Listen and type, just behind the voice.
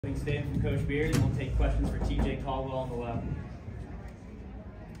Statement from Coach Beard, and we'll take questions for TJ Caldwell on the left.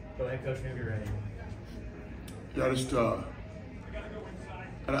 Go ahead, Coach, whenever you're ready. Yeah,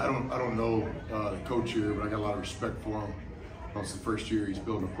 I don't know the coach here, but I got a lot of respect for him. It's the first year he's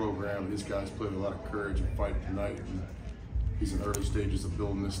building a program. His guys played with a lot of courage and fight tonight. And he's in the early stages of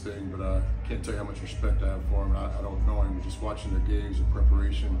building this thing, but I can't tell you how much respect I have for him. I don't know him, just watching their games and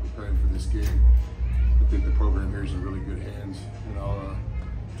preparation, preparing for this game. I think the program here is in really good hands, and I'll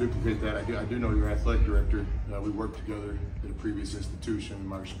duplicate that. I do know your athletic director. We worked together at a previous institution, and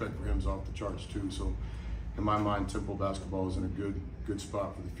my respect for him is off the charts too. So, in my mind, Temple basketball is in a good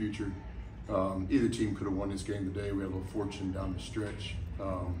spot for the future. Either team could have won this game today. We had a little fortune down the stretch.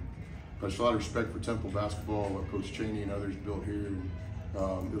 But there's a lot of respect for Temple basketball, what Coach Cheney and others built here. And,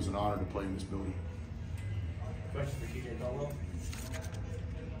 it was an honor to play in this building. Question for TJ Caldwell.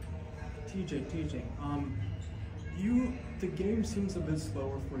 TJ, the game seems a bit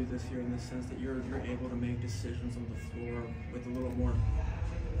slower for you this year in the sense that you're able to make decisions on the floor with a little more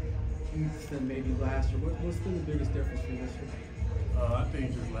oomph than maybe last year. What's been the biggest difference for you this year? I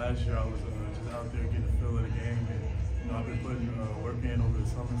think just last year I was just out there getting the feel of the game, and I've been putting work in over the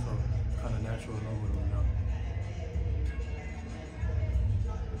summer, so it's kind of natural to know what I'm now.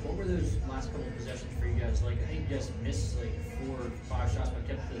 What were those last couple of possessions for you guys like? I think you guys missed like 4 or 5 shots, but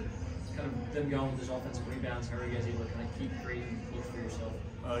kept them going with those offensive rebounds. How are you guys able to kind of keep creating looks for yourself?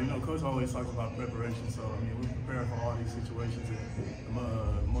 Coach always talks about preparation, so I mean, we're preparing for all these situations, and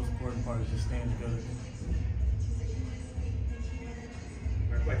the most important part is just staying together.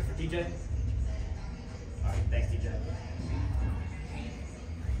 Question for TJ. All right, thanks, TJ.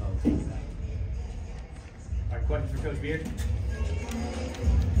 I'll take you back. All right, questions for Coach Beard.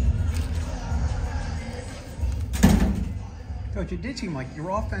 Coach, it did seem like your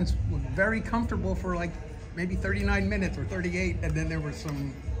offense was very comfortable for like maybe 39 minutes or 38, and then there were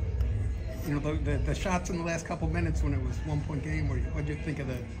some, the shots in the last couple minutes when it was 1-point game. What did you think of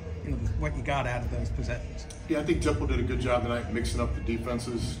what you got out of those possessions? Yeah, I think Temple did a good job tonight mixing up the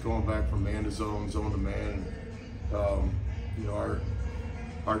defenses, going back from man to zone, zone to man.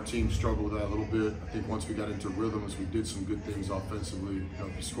 Our team struggled with that a little bit. I think once we got into rhythms, we did some good things offensively.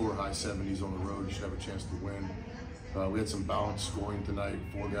 If you score high 70s on the road, you should have a chance to win. We had some balanced scoring tonight,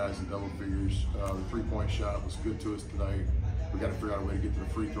 4 guys in double figures. The 3-point shot was good to us tonight. We got to figure out a way to get to the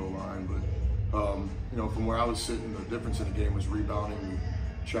free throw line. But, from where I was sitting, the difference in the game was rebounding. We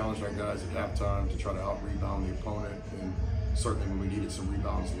challenged our guys at halftime to try to out-rebound the opponent. And certainly when we needed some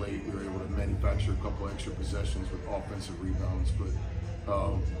rebounds late, we were able to manufacture a couple extra possessions with offensive rebounds. But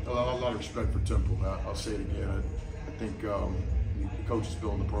a lot of respect for Temple. I'll say it again. I think the coach is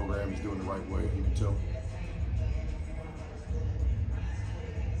building the program. He's doing the right way. You can tell.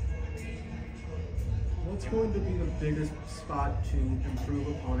 What's going to be the biggest spot to improve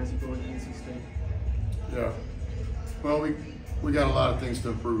upon as you go into NC State? Yeah, well, we got a lot of things to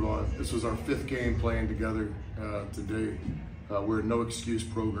improve on. This was our 5th game playing together today. We're a no excuse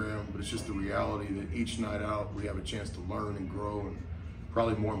program, but it's just the reality that each night out we have a chance to learn and grow. And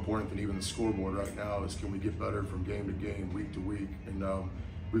probably more important than even the scoreboard right now is can we get better from game to game, week to week. And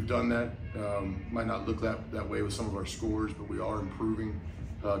we've done that. Might not look that way with some of our scores, but we are improving.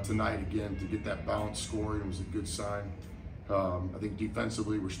 Tonight again, to get that balanced scoring was a good sign. I think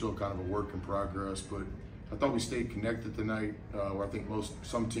defensively we're still kind of a work in progress, but I thought we stayed connected tonight, where I think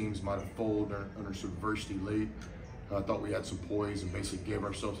some teams might have folded under some adversity late. I thought we had some poise and basically gave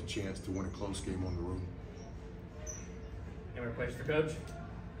ourselves a chance to win a close game on the road. Any more questions for Coach?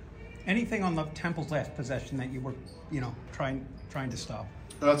 Anything on the Temple's last possession that you were, trying to stop?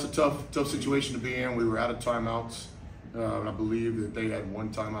 That's a tough situation to be in. We were out of timeouts. And I believe that they had 1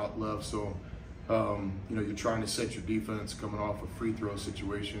 timeout left, so you're trying to set your defense coming off a free throw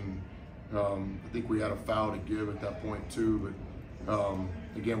situation. I think we had a foul to give at that point too, but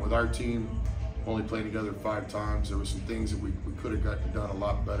again, with our team only playing together 5 times, there were some things that we could have gotten done a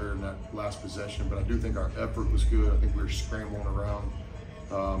lot better in that last possession, but I do think our effort was good. I think we were scrambling around.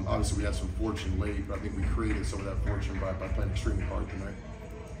 Obviously we had some fortune late, but I think we created some of that fortune by playing extremely hard tonight.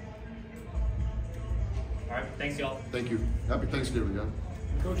 All right, thanks y'all. Thank you. Happy Thanksgiving, guys.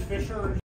 Coach Fisher.